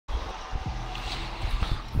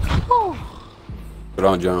But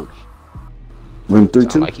don't jump. Room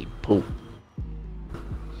 3-2. Like he pooped.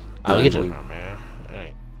 Oh, he just man.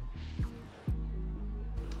 Hey.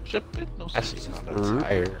 I see I'm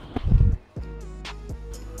tired.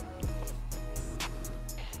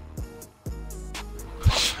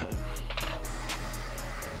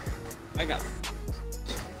 I got it.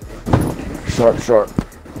 Sharp.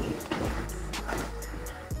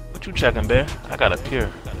 What you checking, Bear? I got a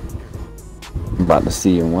pier. I'm about to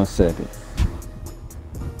see you in 1 second.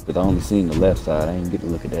 Cause I only seen the left side. I didn't get to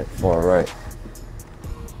look at that far right.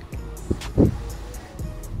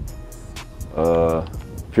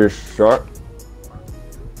 Pure sharp.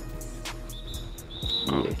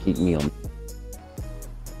 Yeah, keep me on.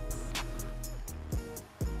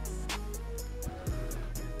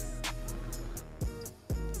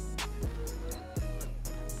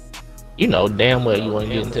 You know damn well you want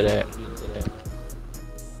to get into that.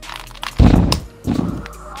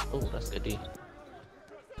 Oh, that's good D.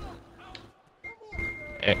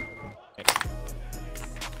 Hey.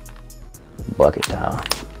 Bucket down.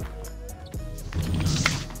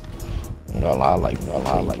 No, I like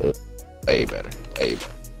it. Way better.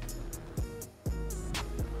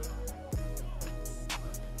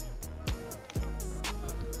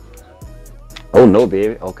 Oh no,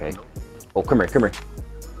 baby. Okay. Oh, come here.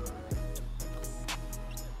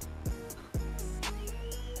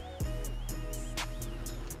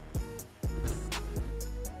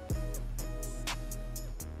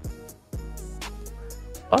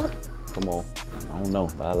 What? Come on. I don't know,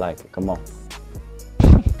 but I like it. Come on.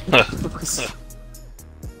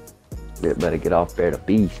 Better get off there. The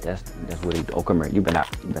beast. That's what he. Oh, come here. You been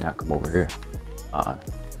out. Come over here. Oh.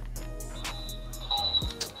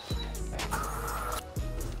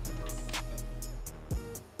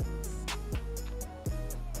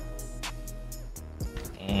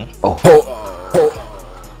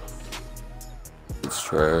 It's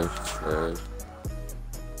trash.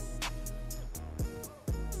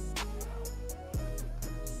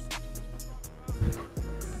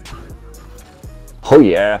 Oh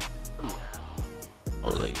yeah. Oh,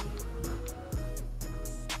 like.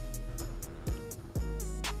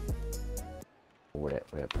 Where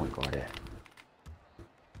that point guard at?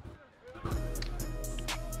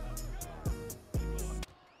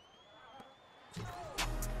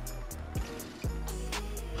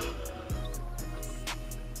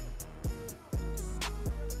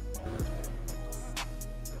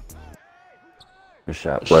 Good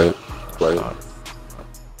shot. Wait.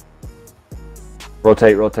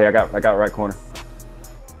 Rotate. I got right corner.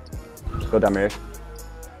 Go down there.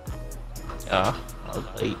 I was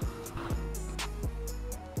late.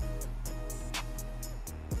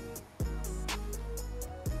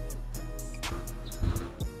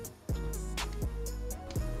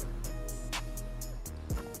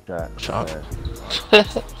 Shot.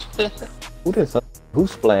 Who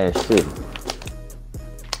splashed too?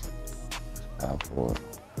 Out for it.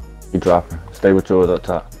 You drop her. Stay with yours up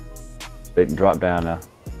top. Big drop down now.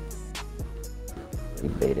 You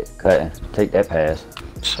bait it. Cutting. Take that pass.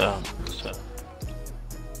 So.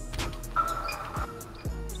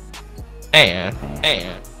 And.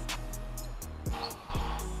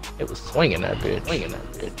 It was swinging that bitch.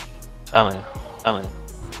 Telling.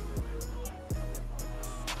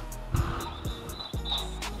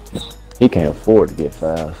 He can't afford to get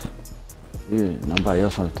fouls. Yeah, nobody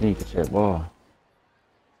else on the team can check ball.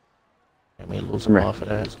 I mean, lose him off of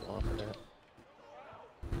that.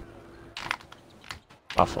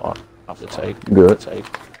 My fault. Off the take. Good. Take.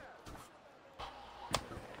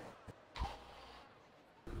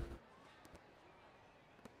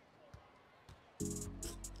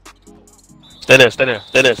 Stay there.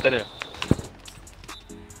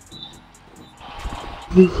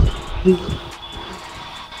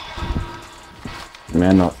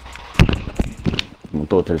 Man up. I'm gonna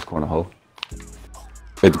throw it to this corner hole.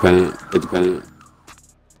 It dependent.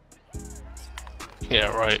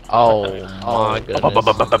 Yeah, right. Oh my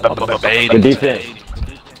goodness. Good defense.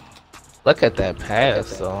 Look at that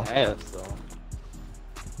pass, though.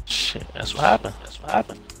 Shit, that's what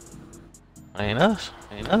happened. Ain't us.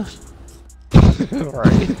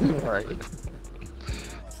 Right.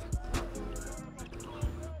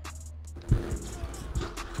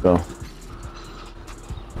 Go.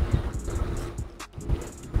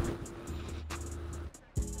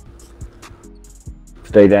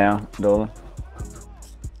 Stay down, Dolan.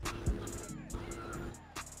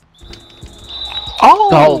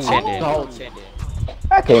 Goaltending.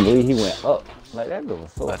 I can't believe he went up. Like that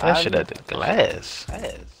was so high. That shit at the glass.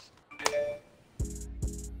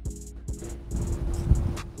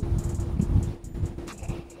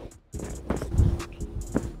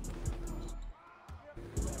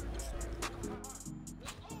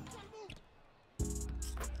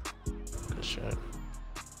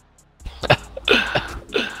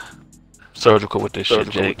 surgical with this shit,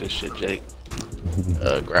 Jake.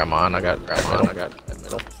 Grandma, and I got that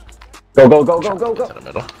middle. Go. To the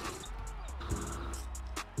middle.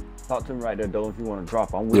 Talk to me right there, though, if you want to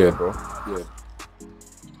drop. I'm with you, bro. Yeah.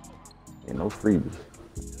 Ain't no freebies.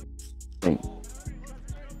 Ain't.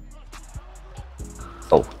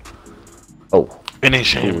 Oh.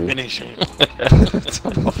 Finish him. Finish him.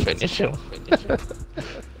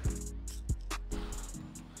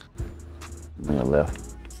 On your left.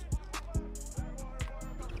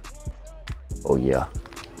 Oh, yeah.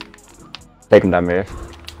 Take him down there.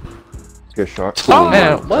 Good shot. Oh,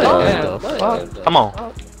 man. What the fuck? Come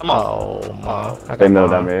on. Oh, my. Stay middle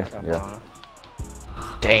down there. Yeah.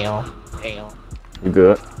 Damn. You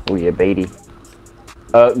good? Oh, yeah, baby.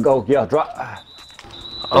 Go. Yeah, drop.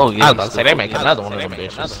 Oh, yeah. I was about to say, they make another one of them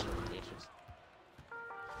bitches.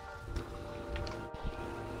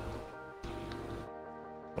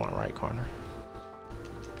 One right corner.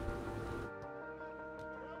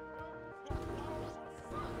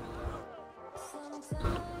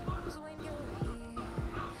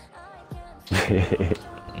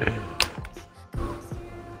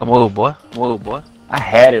 Move, boy. I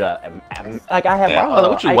had it. I had my.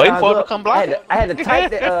 What you waiting for him to come block? I had to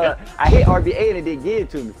type that. I hit RBA and it didn't give it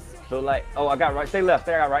to me. So like, oh, I got right. Stay left.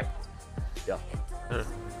 Stay right. Yeah.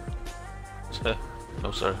 Sir.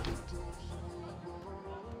 No, sir.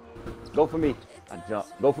 Go for me. I jump.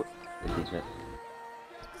 Go for.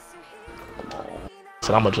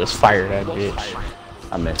 So I'ma just fire that bitch.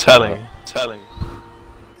 I meant. Telling you.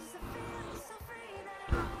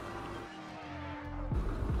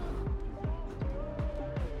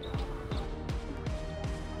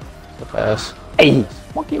 The pass. Hey,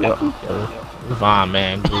 monkey. Vaughn,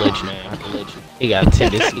 man, glitch. He got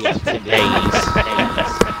tendencies.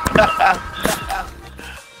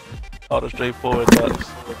 All the straightforward ducks.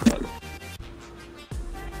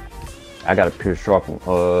 I got a pure sharp one.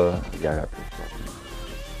 Yeah, I got a pure sharp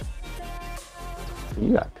one.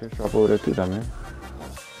 You got a pure sharp over there too, man.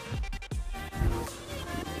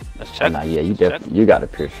 Let's check. Nah, yeah, you got a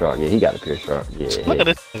pure sharp. Yeah, he got a pure sharp. Yeah. Look at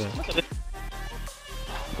this.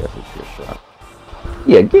 Definitely pure sharp.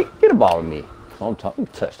 Yeah, get a ball with me. Don't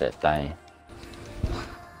touch that thing.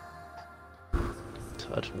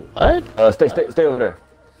 Touch what? Stay over there.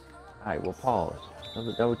 Alright, we'll pause.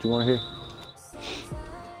 Is that what you want to hear?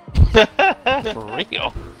 For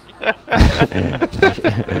real.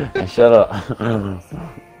 Shut up.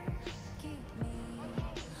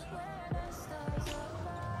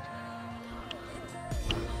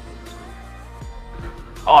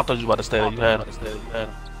 Oh, I thought you were about to stay there. You had him.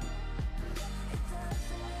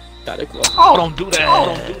 Got it close. Oh, don't do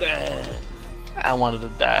that. I wanted to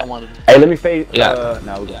die. Hey, let me fade. Yeah.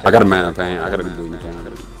 No, we got I got a man of pain. I gotta be doing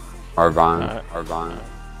pain. Arvine.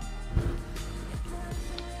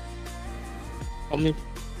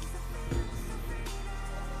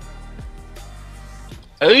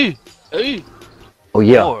 Hey. Oh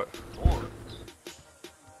yeah. Lord.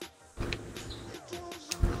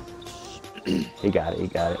 He got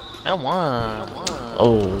it. That one.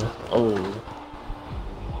 Oh.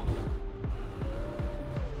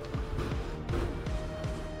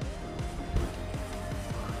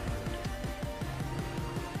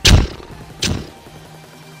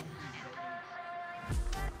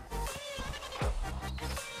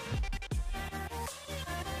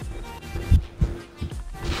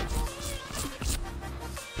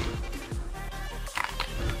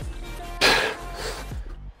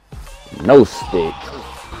 No stick.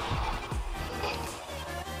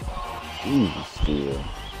 Easy steal.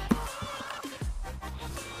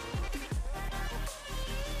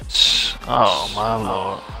 Oh my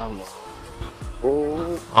lord.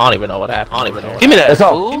 Oh. I don't even know what happened. Give me that. That's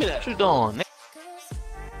all. Give me that. What you doing?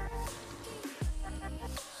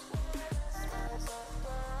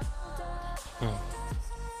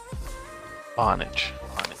 Bonnage.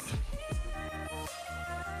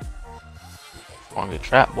 On the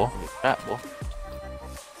trap, boy.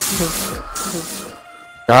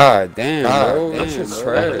 God damn, bro. That's just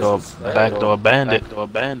trash. Backdoor bandit.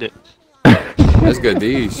 That's good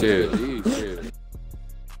D shit.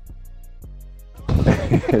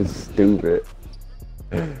 Stupid.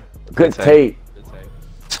 Good tape.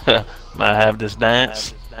 Might have this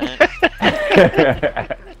dance.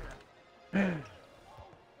 That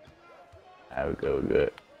would go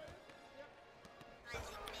good.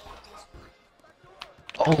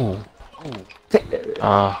 Oh.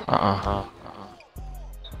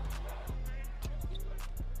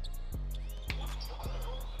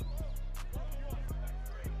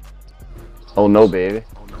 Oh no, baby.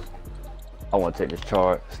 I want to take this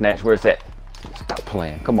charge. Snatch, where's that? Stop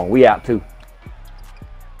playing. Come on, we out too.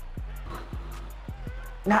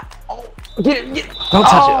 Get it, get it. Don't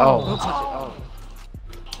touch it. Oh, don't touch it. Oh.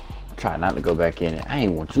 Try not to go back in it. I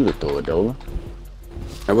ain't want you to throw it, Dola.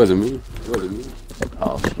 That wasn't me. It wasn't me.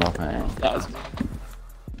 Oh, my man. That was me.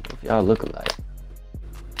 Y'all look alike.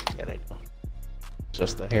 Yeah, they do.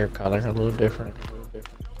 Just the hair color a little different.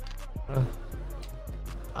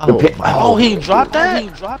 Oh, he dropped that? He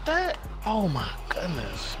dropped that? Oh my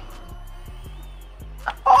goodness.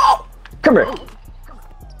 Oh! Come here.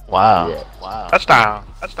 Wow. Yeah. Wow. Touchdown.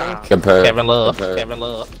 Touchdown. Compare. Kevin Love. Compare. Kevin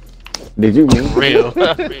Love. Did you win? Real.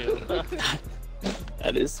 Real.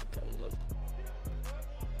 That is.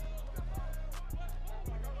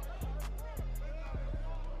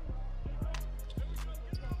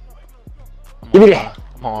 Give me that.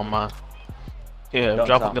 Come on, man. Yeah,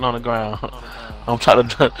 drop it on the ground. I'm trying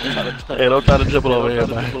to. Hey, don't try to dribble over here,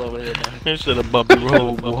 man. You should have bumped the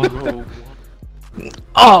road, boy.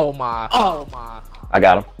 Oh my. Oh my. I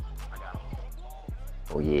got him.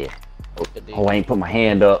 Oh yeah. Oh, I ain't put my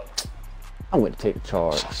hand up. I went to take the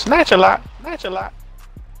charge. Snatch a lot. Snatch a lot.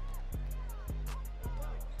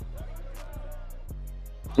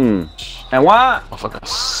 And why? Motherfucker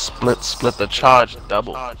split the charge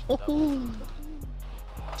double.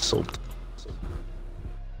 Soaked.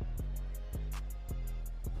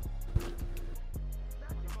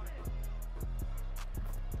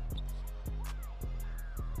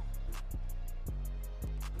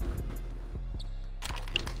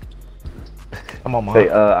 Come on, man. Say,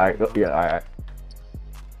 alright, yeah, alright.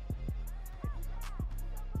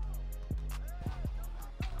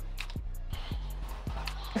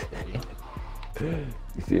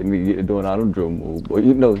 You see me doing all them drill moves, boy.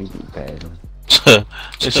 You know he be passing.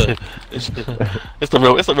 It's the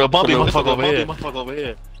real bumpy motherfucker over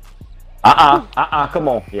here. Come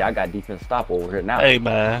on. Yeah, I got defense stop over here now. Hey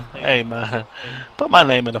man, put my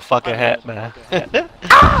name in the fucking hat, man.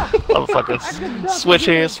 Motherfucker, switch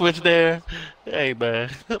here, switch there. Hey man,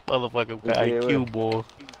 motherfucker, IQ boy.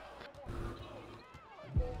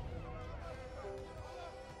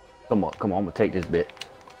 Come on, I'm gonna take this bit.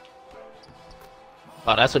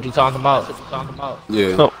 Oh, that's what you talking about?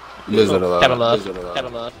 Yeah. No. Lizard alive. Kevin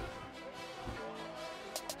Love.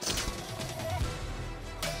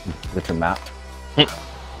 With your mouth.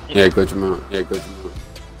 Yeah, glitch him out. Yeah, glitch him out.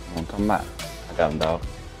 I'm talking about. I got him, dog.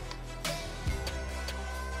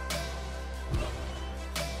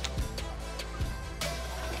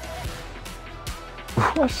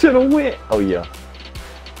 I should have went. Oh yeah.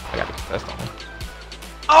 I got it. That's the one.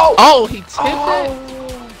 Oh, he tipped it.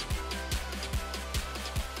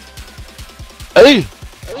 Hey!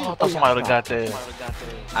 Oh, I thought somebody would've got that.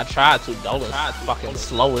 I tried to, Dola's fucking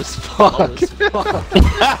slow as fuck.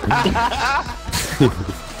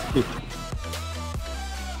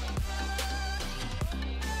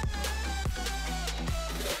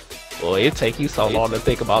 Boy, it take you so long to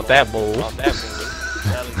think about that move.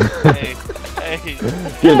 Hey.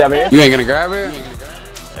 Get that man. You ain't gonna grab it?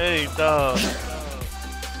 Hey, dog.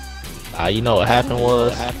 You know what happened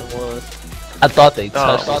was? I thought they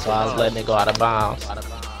touched it, so I was letting it go out of bounds.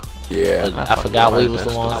 Yeah. I forgot we was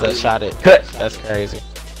the ones that shot it. That's crazy.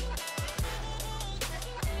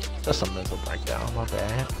 That's a mental breakdown, my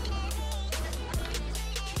bad.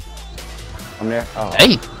 I'm there. Oh.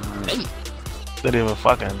 Hey! Didn't even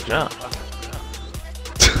fucking jump.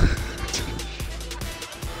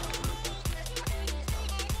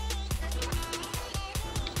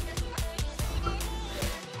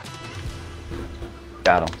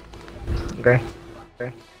 Got him. Okay.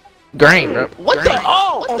 Green, bro. What the?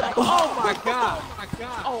 Oh my god.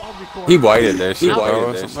 He whited that shit,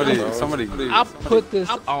 bro. Somebody. I put this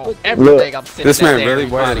on everything. I'm sitting This man there really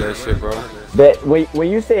whited that shit, bro. That when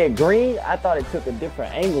you said green, I thought it took a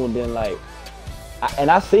different angle than like.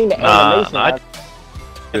 I seen the animation. I Did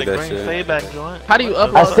the that green shit. feedback joint. How do you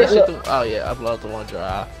upload that shit through? Oh yeah, upload to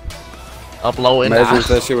OneDrive. Upload in Imagine if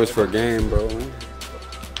that shit was for a game, bro.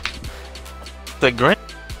 the green.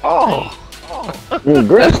 Oh.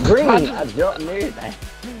 Green. I jumped and everything.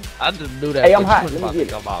 I just knew that. Hey, I'm hot. Let me get it.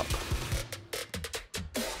 Come out.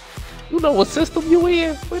 You know what system you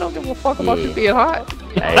in? We don't give a fuck about you being hot.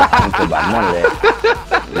 Hey, I don't care about none of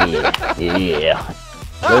that. Yeah.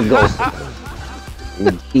 Let's go.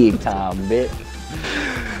 Big time, bitch.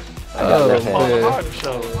 I got that Hard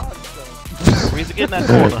show. Reason get in that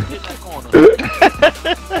corner.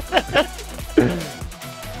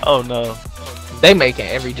 Oh no. They making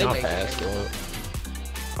every jump pass, dude.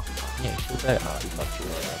 Yeah, shoot that.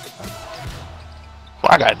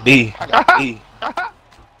 I got D.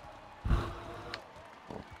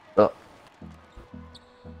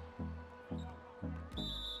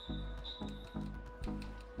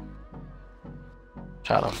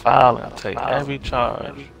 Try to file and take every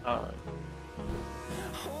charge.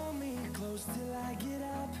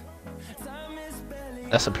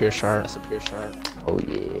 That's a pure shard. Oh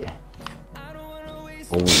yeah.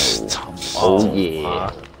 Oh no. Oh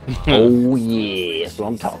yeah. Oh yeah. That's what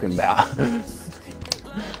I'm talking about.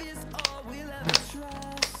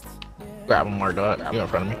 Grab him, Murda. You're in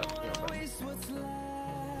front of me.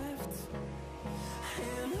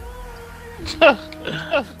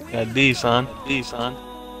 Got D, son.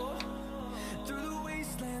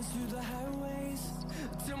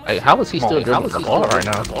 Hey, how is he still doing the ball right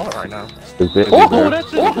now? Stupid. Oh,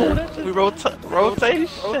 that's it. We rotate.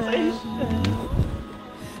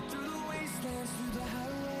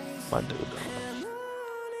 My dude.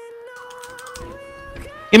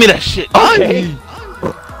 Give me that shit. Okay.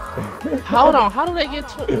 Hold on. How do they get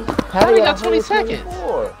 20? How do they got 20 seconds?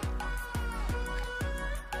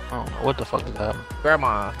 I don't know what the fuck is happening.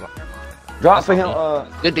 Grandma. Drop for him.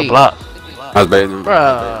 Good D. Block. I was baiting.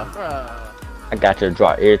 Bruh. I got your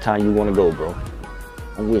drop every time you want to go, bro.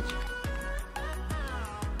 I'm with you.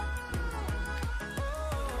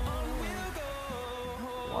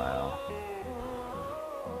 Wow.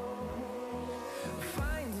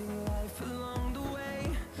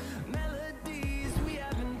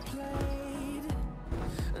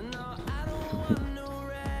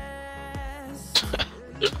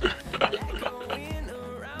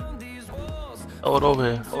 Throw it over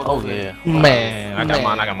here. Oh yeah. Man, I got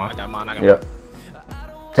mine. Yep.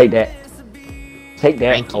 Take that. Take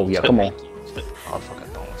that. Thank you. Oh yeah, come on. Oh, fucking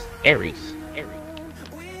thorns. Aries.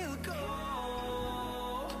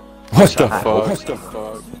 What the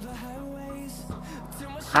fuck?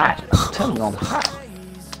 Hot. Tell me I'm hot.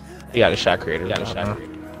 You got a shot creator.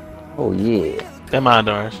 Oh yeah. They're mine,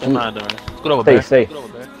 Doris. Scoot over, Bear. Stay.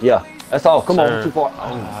 Yeah. That's all. Come Sir. on. Too far.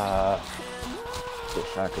 Good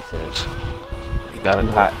shot contest. You gotta You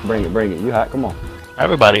do hot. Bring it. You hot. Come on.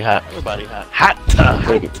 Everybody hot.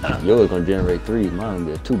 Take it. Yours gonna generate 3. Mine gonna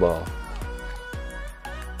be a 2-ball.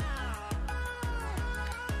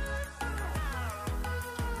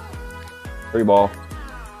 Three ball.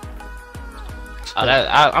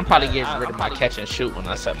 I'm probably getting rid of my catch and shoot when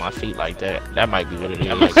I set my feet like that. That might be what it is.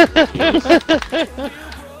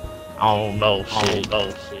 I don't know. Shit.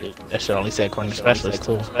 That shit only said corner specialist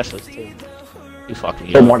too. You fucking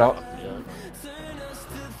me Hey, up. more out.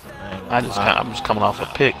 I'm just coming off a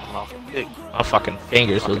pick. My fucking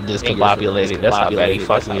fingers was discombobulated. That's how bad he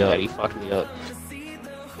fucked me up.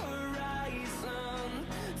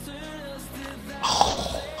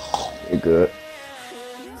 You're good.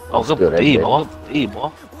 Oh, good D, boy. He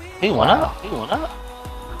went up.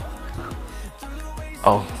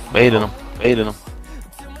 Oh, baited him.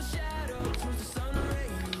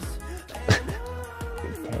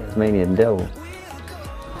 Tasmanian devil.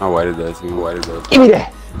 I waited that too. Give me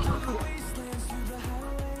that.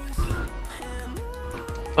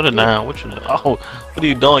 Put it down. What are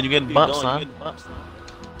you doing? You getting bumped, son?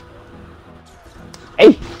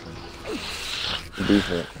 Hey.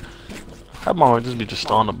 Defense. Come on, just be just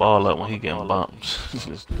throwing the ball up when he getting bumped.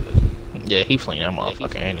 Yeah, he flinging that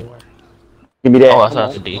motherfucker anywhere. Give me that. Oh, that's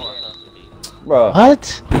not the D. Bro.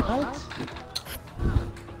 What?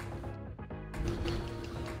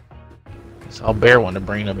 So Bear want to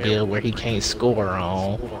bring a bill where he can't score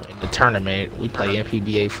on in the tournament. We play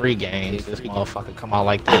MPBA free games. This motherfucker come out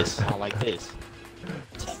like this.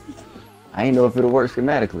 I ain't know if it'll work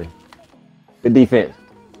schematically. Good defense.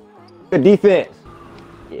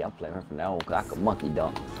 Yeah, I'm playing from now on because I can monkey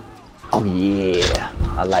dunk. Oh yeah,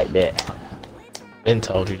 I like that. Ben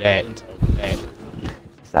told you that. It's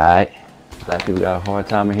alright. Black people got a hard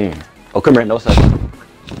time in here. Oh, come here, no such.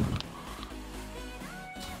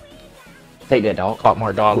 Take that, dog. Caught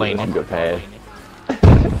more dog lane. Good pass.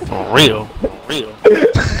 For real.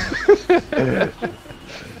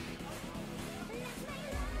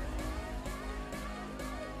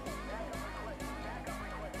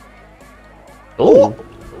 Ooh.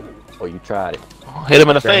 Oh, you tried it. Oh, hit him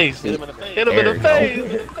in the face.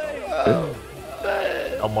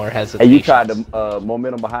 No more hesitation. Hey, you tried the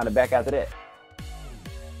momentum behind the back after that?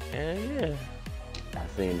 Yeah. I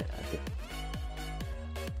seen it.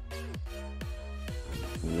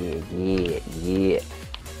 Yeah.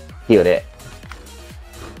 Heal that.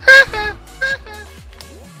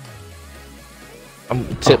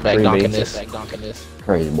 I'm tip back dunking this.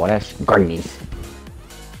 Crazy boy, that's greenies.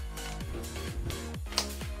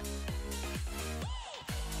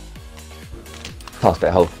 Toss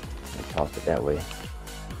that hoe. Toss it that way.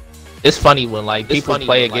 It's funny when like people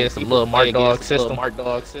play against the little mark dog system.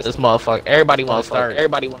 This motherfucker, everybody want to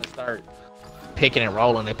start picking and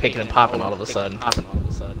rolling and picking and popping all of a sudden.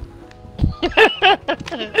 This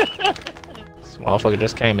motherfucker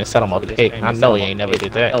just came and set him up the pick. I know he ain't never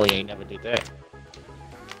did that.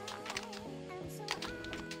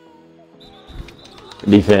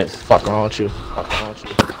 Defense. Fuck wrong with you.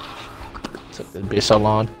 Took this bitch so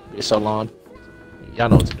long. Y'all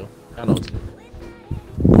know what to do.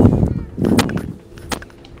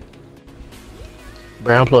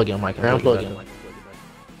 Brown plug in, Mike. What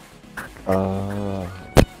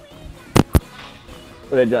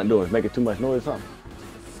that junk doing? Making too much noise or something?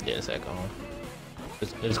 Yeah, it's that going.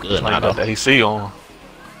 It's good. I got that AC on.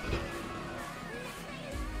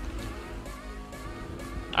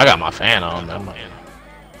 I got my fan on, man.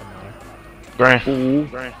 Grant.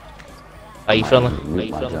 How you feeling?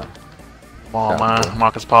 Come on, man.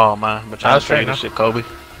 Marcus Paul, man. But trying to straighten this shit, Kobe.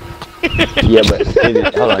 Yeah, but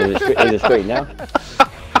hold on, is it straight now?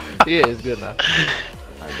 Yeah, it's good now.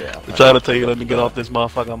 I'm trying to tell you, let me get off this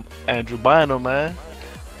motherfucker Andrew Bynum, man.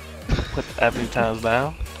 Put the Anthony Towns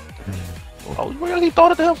down. Oh, where he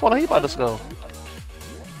thought it to him for? He about to go.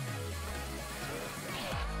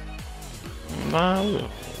 Nah,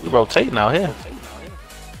 we rotating out here.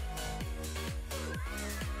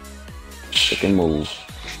 Stick and move.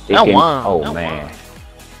 That one. Oh man.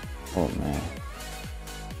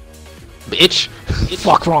 Bitch.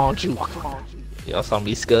 Fuck wrong with you. Y'all saw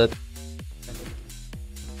me scud.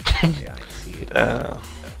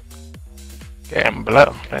 Damn,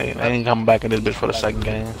 blow. They ain't coming back in this bitch for the second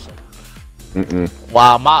game.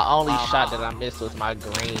 Wow, my only shot that I missed was my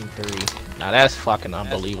green 3. Now that's fucking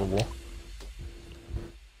unbelievable.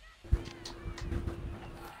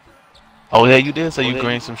 Oh yeah, you did say you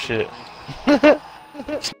green some shit.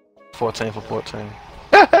 14 for 14.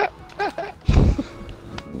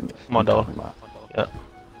 Come on, dog. Yeah.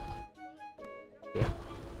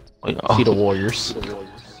 See the Warriors.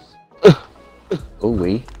 Ooh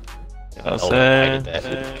wee. You know what I'm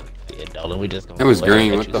saying? Yeah, Dolan, we just gonna. It was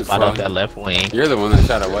green. What the fuck? Up that left wing. You're the one that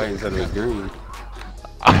shot away and said it was green.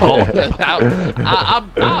 Oh,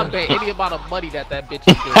 I'll bet any amount of money that bitch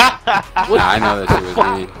is doing. Nah, I know that shit was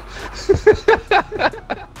green.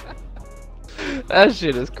 That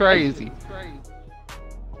shit is crazy.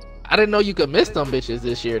 I didn't know you could miss them bitches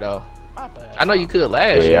this year though. I know you could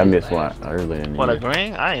last year. Yeah, I missed one earlier in the What, year. a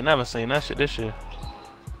green? I ain't never seen that shit this year.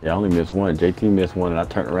 Yeah, I only missed one. JT missed one, and I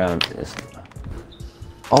turned around and it's...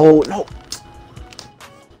 Oh no!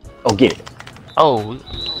 Oh, get it! Oh!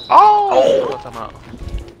 Oh!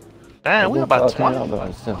 Damn, we about 20. I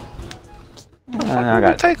I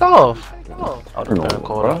got take off. Oh, the Turn third over,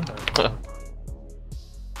 quarter.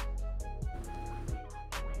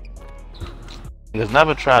 Niggas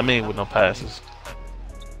never try me with no passes.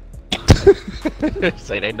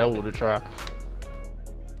 Say they know what to try.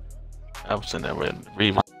 I was sitting there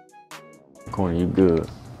reading. corner. You good?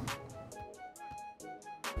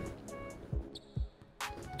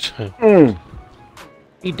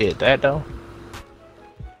 He did that though.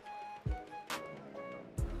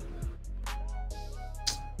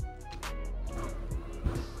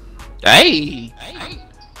 Hey!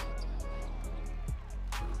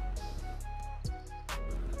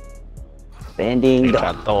 Bending.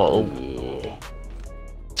 I thought. Yeah.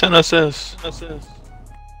 10 assists.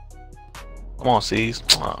 Come on, C's.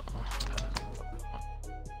 Oh,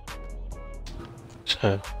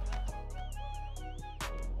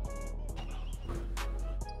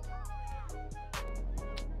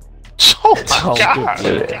 my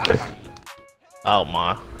God. Oh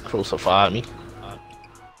my, crucified me.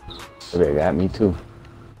 They got me too.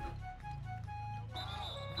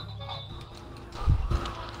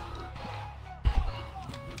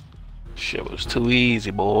 Shit was too easy,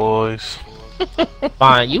 boys.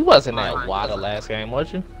 Fine, you wasn't at water last game,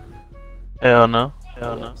 was you? Hell no.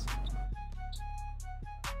 Hell no.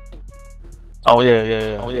 Oh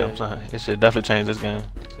yeah. Oh yeah. I'm sorry. It should definitely change this game.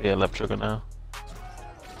 Yeah, left trigger now.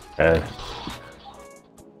 Okay.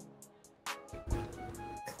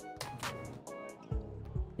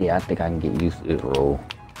 Yeah, I think I can get used to this role.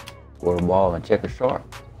 Score the ball and check a sharp.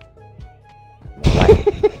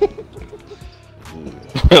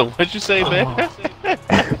 What'd you say, man?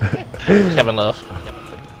 Kevin Love.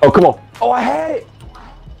 Oh, come on. Oh, I had it.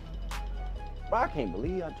 Bro, I can't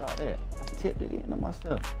believe I dropped that. I tipped it in on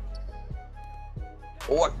myself.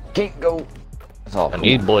 Oh, I can't go. That's all. And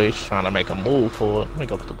these boys trying to make a move for it. Let me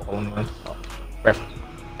go put the ball in. Ref.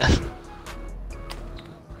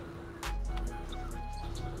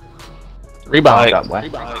 Rebound.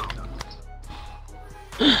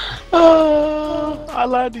 I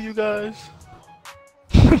lied to you guys.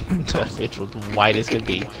 That bitch was white as could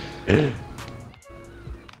be.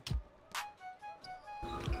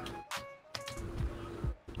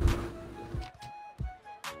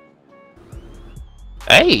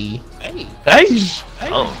 Hey.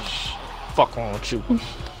 Oh, fuck wrong with you?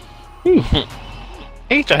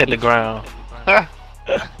 He trying to hit the ground.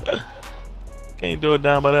 Can't do it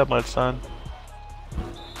down by that much, son.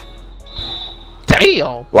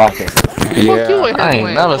 Damn. Walking. Fuck you in here I ain't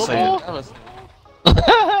playing never football? seen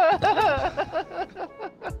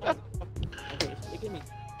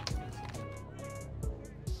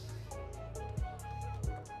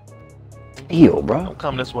Ew, bro. Don't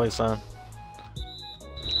come this way, son.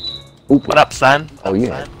 Oop. What up, son? Oh,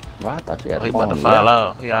 yeah. Bro, I thought you had Oh, he the about to phone. file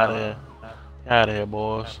out. He out of here. He out of here,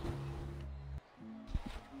 boys.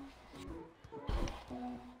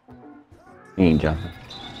 He ain't jumping.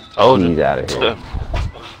 Told He's you. out of here.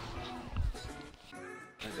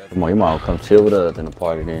 Come on, you might come chill with us in the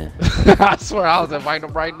party then. I swear I was inviting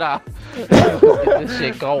him right now. Get this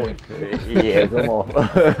shit going. Yeah, come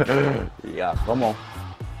on. Yeah, come on.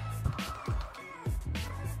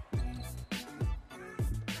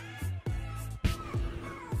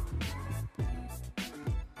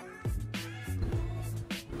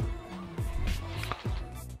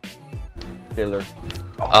 Filler.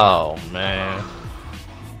 Oh man,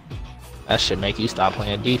 that should make you stop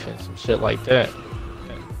playing defense and shit like that.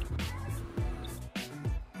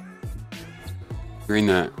 Green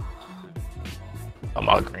that. I'm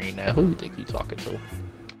all green now. Who you think you talking to?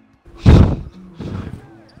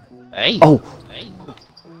 Hey. Oh. Hey.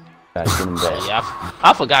 Gotta get him back. Yeah,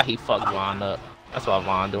 I forgot he fucked Vaughn up. That's why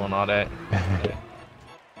Vaughn doing all that.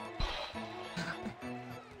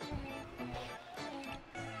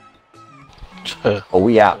 Oh,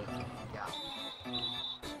 we out.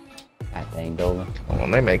 God dang, Dolan. Well,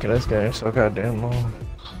 they making this game so goddamn long.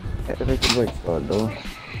 Had to take a break for it, Dolan.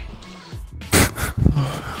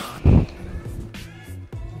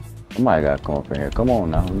 Somebody gotta come up in here. Come on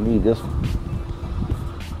now. We need this one.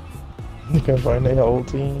 You can find their whole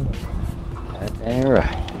team. God dang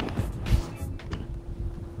right.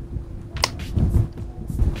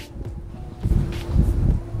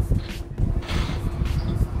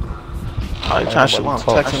 Oh, he trying to shoot. I'm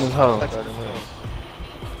texting his hoe.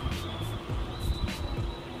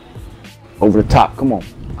 Over the top. Come on.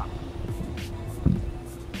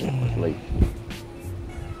 Late.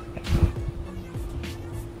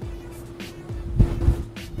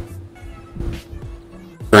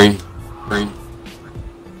 Green.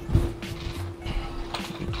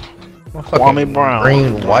 Kwame Brown.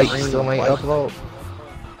 Green, white, still ain't upload.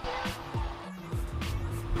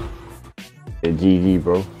 Yeah, GG,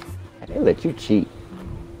 bro. They let you cheat.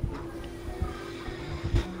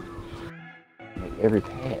 Make every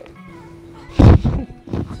pass. Come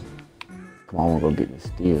on, we'll go get this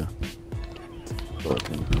steal.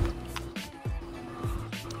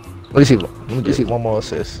 Let me see one more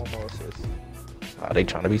assist. Ah, they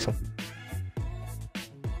trying to be some.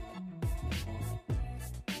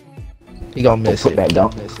 He gonna miss Put it. that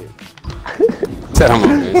dunk. Said I'm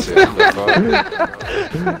gonna miss it.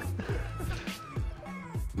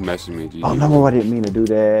 Messing me, GG. Oh no, I didn't mean to do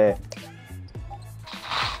that.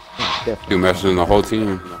 You messing the whole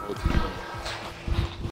team.